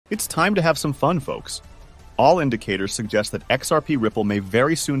It's time to have some fun, folks. All indicators suggest that XRP Ripple may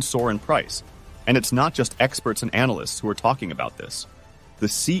very soon soar in price, and it's not just experts and analysts who are talking about this. The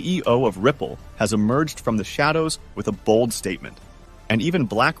CEO of Ripple has emerged from the shadows with a bold statement, and even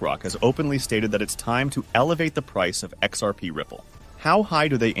Blackrock has openly stated that it's time to elevate the price of XRP Ripple. How high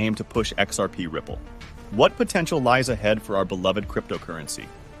do they aim to push XRP Ripple? What potential lies ahead for our beloved cryptocurrency?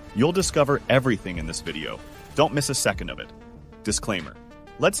 You'll discover everything in this video. Don't miss a second of it. Disclaimer.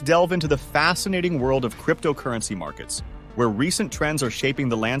 Let's delve into the fascinating world of cryptocurrency markets, where recent trends are shaping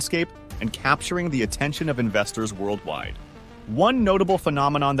the landscape and capturing the attention of investors worldwide. One notable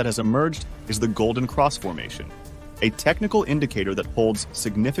phenomenon that has emerged is the Golden Cross formation, a technical indicator that holds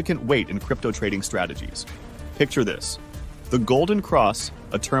significant weight in crypto trading strategies. Picture this. The Golden Cross,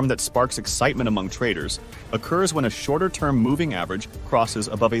 a term that sparks excitement among traders, occurs when a shorter-term moving average crosses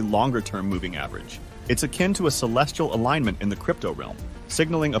above a longer-term moving average. It's akin to a celestial alignment in the crypto realm,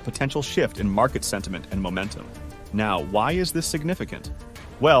 signaling a potential shift in market sentiment and momentum. Now, why is this significant?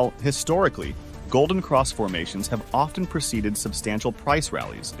 Well, historically, Golden Cross formations have often preceded substantial price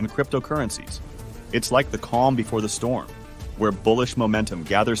rallies in cryptocurrencies. It's like the calm before the storm, where bullish momentum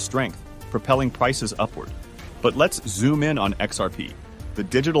gathers strength, propelling prices upward. But let's zoom in on XRP, the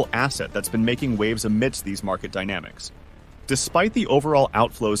digital asset that's been making waves amidst these market dynamics. Despite the overall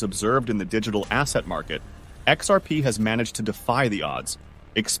outflows observed in the digital asset market, XRP has managed to defy the odds,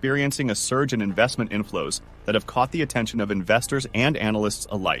 experiencing a surge in investment inflows that have caught the attention of investors and analysts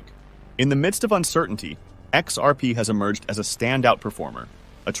alike. In the midst of uncertainty, XRP has emerged as a standout performer,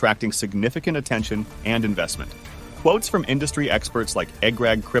 attracting significant attention and investment. Quotes from industry experts like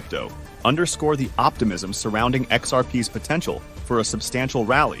Egrag Crypto underscore the optimism surrounding XRP's potential for a substantial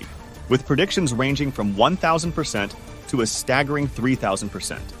rally, with predictions ranging from 1,000% to a staggering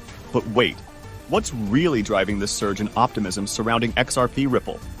 3,000%. But wait, what's really driving this surge in optimism surrounding XRP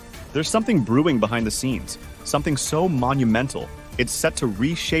Ripple? There's something brewing behind the scenes, something so monumental, it's set to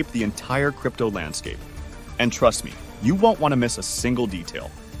reshape the entire crypto landscape. And trust me, you won't want to miss a single detail.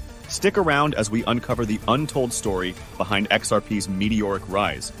 Stick around as we uncover the untold story behind XRP's meteoric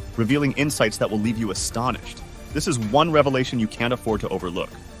rise, revealing insights that will leave you astonished. This is one revelation you can't afford to overlook.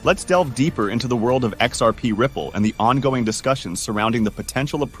 Let's delve deeper into the world of XRP Ripple and the ongoing discussions surrounding the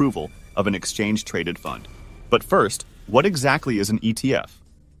potential approval of an exchange-traded fund. But first, what exactly is an ETF?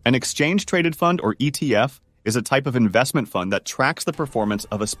 An exchange-traded fund, or ETF, is a type of investment fund that tracks the performance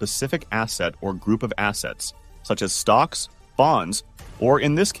of a specific asset or group of assets, such as stocks, bonds, or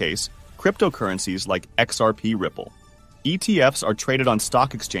in this case, cryptocurrencies like XRP Ripple. ETFs are traded on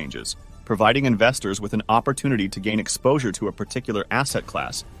stock exchanges, providing investors with an opportunity to gain exposure to a particular asset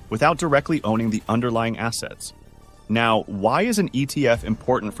class without directly owning the underlying assets. Now, why is an ETF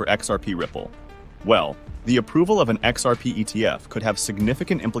important for XRP Ripple? Well, the approval of an XRP ETF could have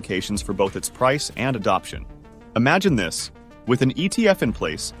significant implications for both its price and adoption. Imagine this. With an ETF in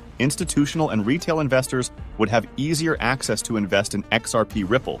place, institutional and retail investors would have easier access to invest in XRP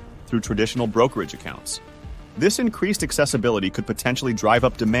Ripple through traditional brokerage accounts. This increased accessibility could potentially drive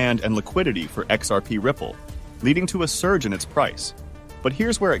up demand and liquidity for XRP Ripple, leading to a surge in its price. But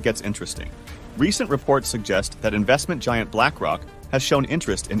here's where it gets interesting. Recent reports suggest that investment giant Blackrock has shown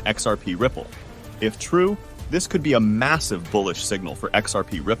interest in XRP Ripple. If true, this could be a massive bullish signal for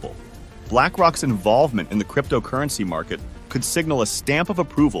XRP Ripple. Blackrock's involvement in the cryptocurrency market could signal a stamp of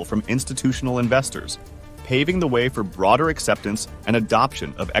approval from institutional investors, paving the way for broader acceptance and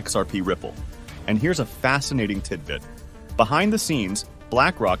adoption of XRP Ripple. And here's a fascinating tidbit. Behind the scenes,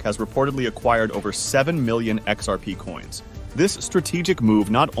 Blackrock has reportedly acquired over 7 million XRP coins. This strategic move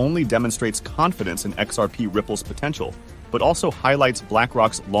not only demonstrates confidence in XRP Ripple's potential, but also highlights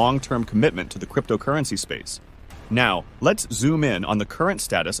Blackrock's long-term commitment to the cryptocurrency space. Now, let's zoom in on the current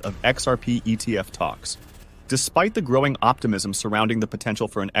status of XRP ETF talks. Despite the growing optimism surrounding the potential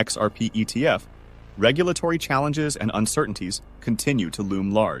for an XRP ETF, regulatory challenges and uncertainties continue to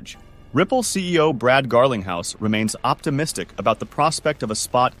loom large. Ripple CEO Brad Garlinghouse remains optimistic about the prospect of a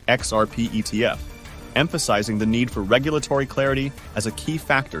spot XRP ETF, emphasizing the need for regulatory clarity as a key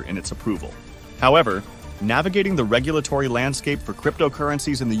factor in its approval. However, navigating the regulatory landscape for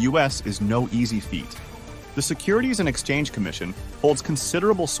cryptocurrencies in the US is no easy feat. The Securities and Exchange Commission holds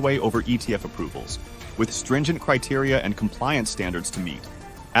considerable sway over ETF approvals, with stringent criteria and compliance standards to meet.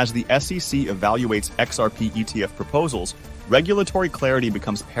 As the SEC evaluates XRP ETF proposals, regulatory clarity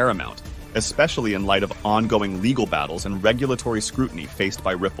becomes paramount, especially in light of ongoing legal battles and regulatory scrutiny faced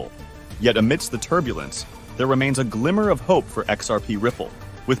by Ripple. Yet amidst the turbulence, there remains a glimmer of hope for XRP Ripple.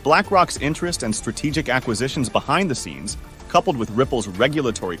 With BlackRock's interest and strategic acquisitions behind the scenes, coupled with Ripple's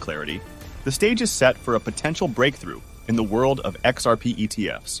regulatory clarity, the stage is set for a potential breakthrough in the world of XRP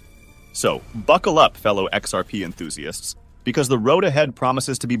ETFs. So, buckle up, fellow XRP enthusiasts, because the road ahead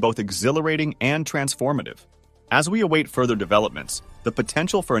promises to be both exhilarating and transformative. As we await further developments, the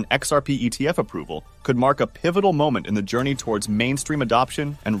potential for an XRP ETF approval could mark a pivotal moment in the journey towards mainstream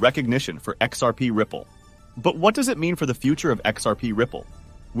adoption and recognition for XRP Ripple. But what does it mean for the future of XRP Ripple?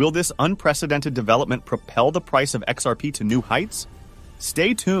 Will this unprecedented development propel the price of XRP to new heights?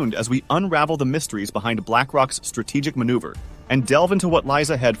 Stay tuned as we unravel the mysteries behind BlackRock's strategic maneuver and delve into what lies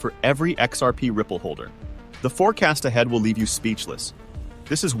ahead for every XRP Ripple holder. The forecast ahead will leave you speechless.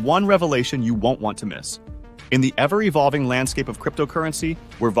 This is one revelation you won't want to miss. In the ever-evolving landscape of cryptocurrency,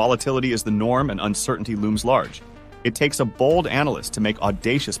 where volatility is the norm and uncertainty looms large, it takes a bold analyst to make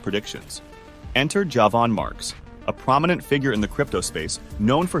audacious predictions. Enter Javon Marks, a prominent figure in the crypto space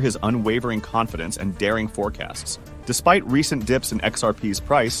known for his unwavering confidence and daring forecasts. Despite recent dips in XRP's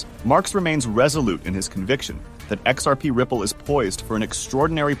price, Marks remains resolute in his conviction that XRP Ripple is poised for an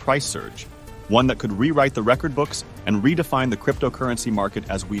extraordinary price surge, one that could rewrite the record books and redefine the cryptocurrency market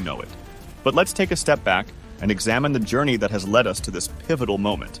as we know it. But let's take a step back and examine the journey that has led us to this pivotal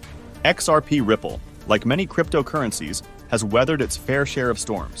moment. XRP Ripple, like many cryptocurrencies, has weathered its fair share of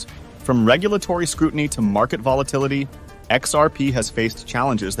storms. From regulatory scrutiny to market volatility, XRP has faced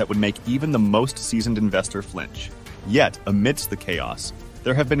challenges that would make even the most seasoned investor flinch. Yet, amidst the chaos,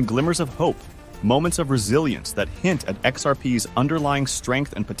 there have been glimmers of hope, moments of resilience that hint at XRP's underlying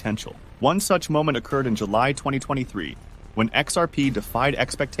strength and potential. One such moment occurred in July 2023, when XRP defied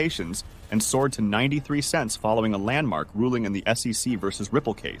expectations and soared to 93 cents following a landmark ruling in the SEC versus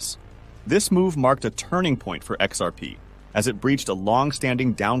Ripple case. This move marked a turning point for XRP, as it breached a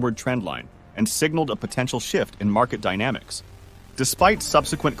long-standing downward trend line and signaled a potential shift in market dynamics. Despite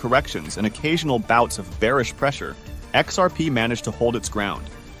subsequent corrections and occasional bouts of bearish pressure, XRP managed to hold its ground,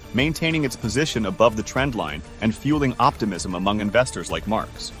 maintaining its position above the trend line and fueling optimism among investors like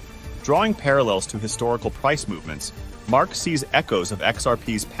Marks. Drawing parallels to historical price movements, Marks sees echoes of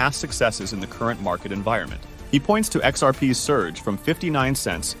XRP's past successes in the current market environment. He points to XRP's surge from 59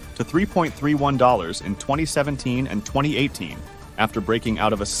 cents to $3.31 in 2017 and 2018 after breaking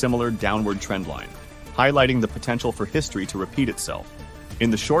out of a similar downward trend line, highlighting the potential for history to repeat itself.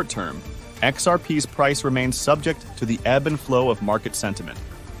 In the short term, XRP's price remains subject to the ebb and flow of market sentiment,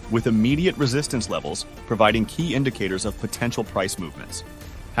 with immediate resistance levels providing key indicators of potential price movements.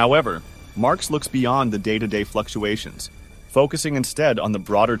 However, Marks looks beyond the day-to-day fluctuations, focusing instead on the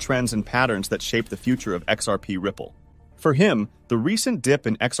broader trends and patterns that shape the future of XRP Ripple. For him, the recent dip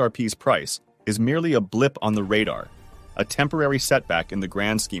in XRP's price is merely a blip on the radar, a temporary setback in the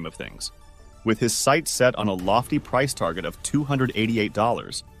grand scheme of things. With his sights set on a lofty price target of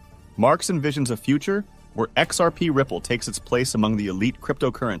 $288, Marks envisions a future where XRP Ripple takes its place among the elite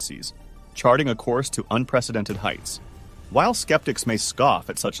cryptocurrencies, charting a course to unprecedented heights. While skeptics may scoff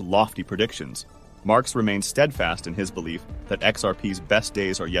at such lofty predictions, Marks remains steadfast in his belief that XRP's best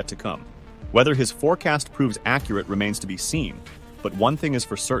days are yet to come. Whether his forecast proves accurate remains to be seen, but one thing is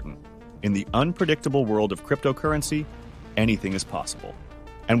for certain: in the unpredictable world of cryptocurrency, anything is possible.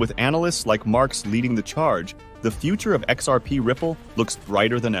 And with analysts like Marks leading the charge, the future of XRP Ripple looks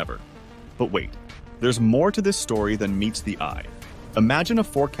brighter than ever. But wait, there's more to this story than meets the eye. Imagine a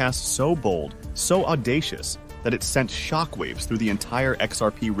forecast so bold, so audacious, that it sent shockwaves through the entire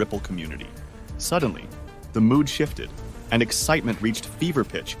XRP Ripple community. Suddenly, the mood shifted, and excitement reached fever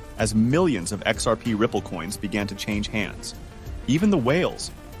pitch as millions of XRP Ripple coins began to change hands. Even the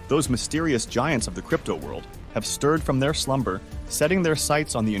whales, those mysterious giants of the crypto world, have stirred from their slumber, setting their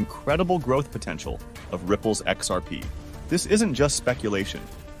sights on the incredible growth potential of Ripple's XRP. This isn't just speculation.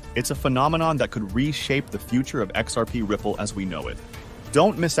 It's a phenomenon that could reshape the future of XRP Ripple as we know it.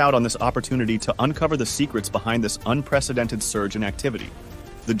 Don't miss out on this opportunity to uncover the secrets behind this unprecedented surge in activity.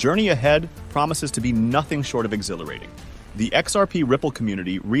 The journey ahead promises to be nothing short of exhilarating. The XRP Ripple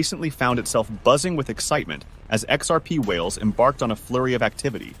community recently found itself buzzing with excitement as XRP whales embarked on a flurry of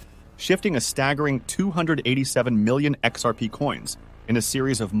activity, shifting a staggering 287 million XRP coins in a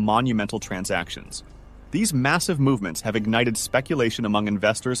series of monumental transactions. These massive movements have ignited speculation among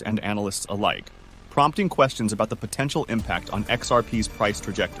investors and analysts alike, prompting questions about the potential impact on XRP's price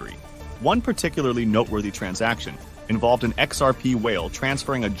trajectory. One particularly noteworthy transaction involved an XRP whale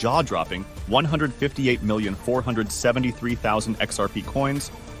transferring a jaw-dropping 158,473,000 XRP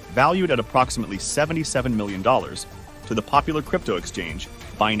coins, valued at approximately $77 million, to the popular crypto exchange,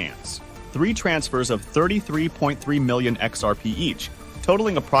 Binance. 3 transfers of 33.3 million XRP each,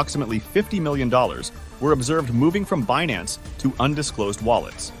 totaling approximately $50 million, were observed moving from Binance to undisclosed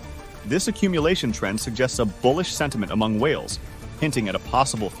wallets. This accumulation trend suggests a bullish sentiment among whales, hinting at a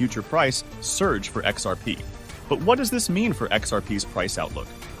possible future price surge for XRP. But what does this mean for XRP's price outlook?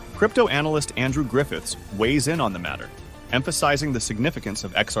 Crypto analyst Andrew Griffiths weighs in on the matter, emphasizing the significance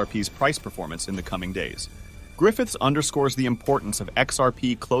of XRP's price performance in the coming days. Griffiths underscores the importance of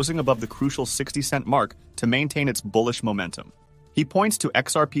XRP closing above the crucial 60-cent mark to maintain its bullish momentum. He points to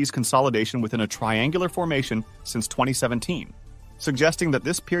XRP's consolidation within a triangular formation since 2017, suggesting that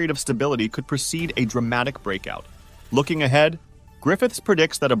this period of stability could precede a dramatic breakout. Looking ahead, Griffiths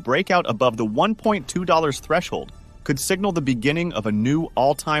predicts that a breakout above the $1.2 threshold could signal the beginning of a new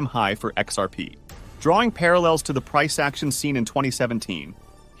all-time high for XRP. Drawing parallels to the price action seen in 2017,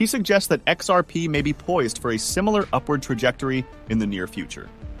 he suggests that XRP may be poised for a similar upward trajectory in the near future.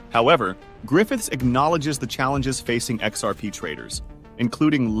 However, Griffiths acknowledges the challenges facing XRP traders,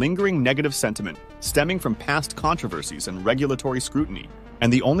 including lingering negative sentiment stemming from past controversies and regulatory scrutiny.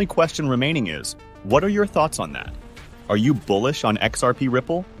 And the only question remaining is, what are your thoughts on that? Are you bullish on XRP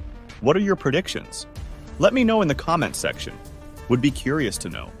Ripple? What are your predictions? Let me know in the comments section. Would be curious to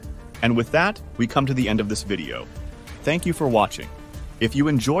know. And with that, we come to the end of this video. Thank you for watching. If you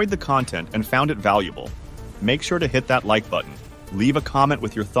enjoyed the content and found it valuable, make sure to hit that like button, leave a comment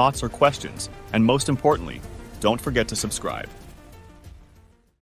with your thoughts or questions, and most importantly, don't forget to subscribe.